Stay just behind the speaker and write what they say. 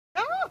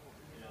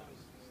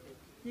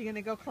You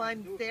gonna go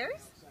climb the stairs?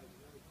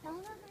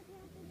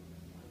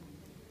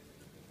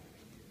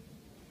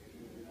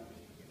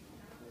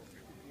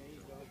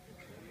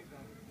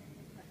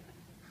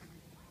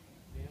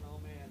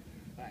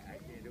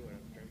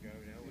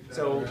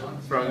 So,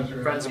 from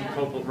Friends of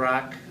Pulpit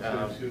Rock,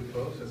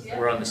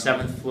 we're on the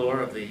 7th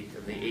floor of the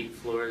 8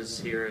 floors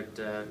here at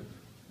the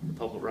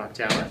Pulpit Rock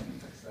Tower,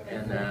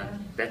 and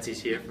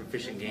Betsy's here from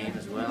Fish and Game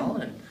as well,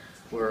 and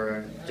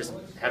we're just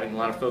having a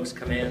lot of folks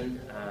come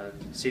in,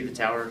 see the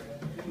tower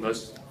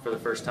most for the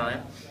first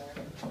time,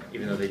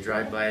 even though they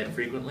drive by it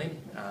frequently.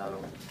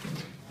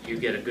 You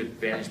get a good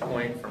vantage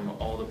point from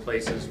all the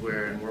places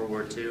where in World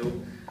War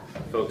II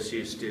folks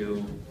used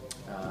to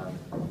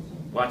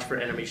watch for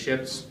enemy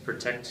ships,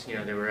 protect,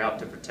 they were out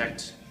to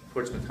protect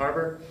Portsmouth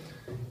Harbor.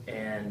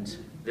 And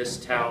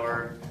this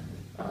tower,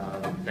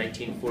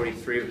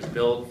 1943, it was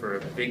built for a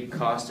big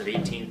cost of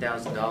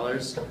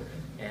 $18,000.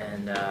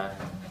 And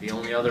the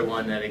only other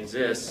one that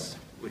exists,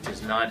 which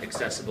is not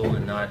accessible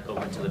and not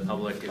open to the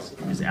public,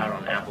 is out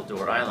on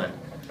Appledore Island.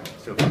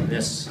 So from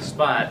this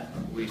spot,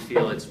 we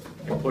feel it's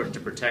important to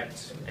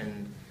protect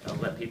and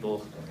let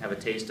people have a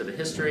taste of the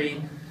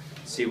history,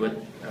 see what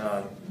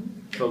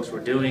folks were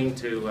doing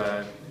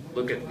to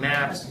look at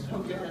maps,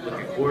 look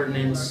at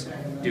coordinates,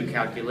 do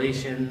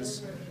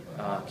calculations,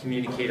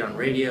 communicate on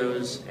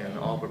radios, and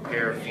all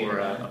prepare for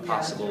a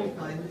possible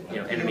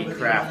enemy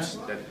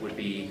craft that would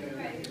be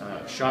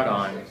shot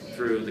on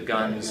through the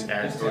guns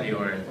at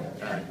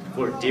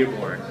Fort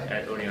Dearborn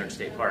at Odiorn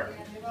State Park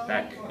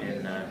back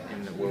in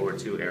the World War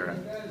II era.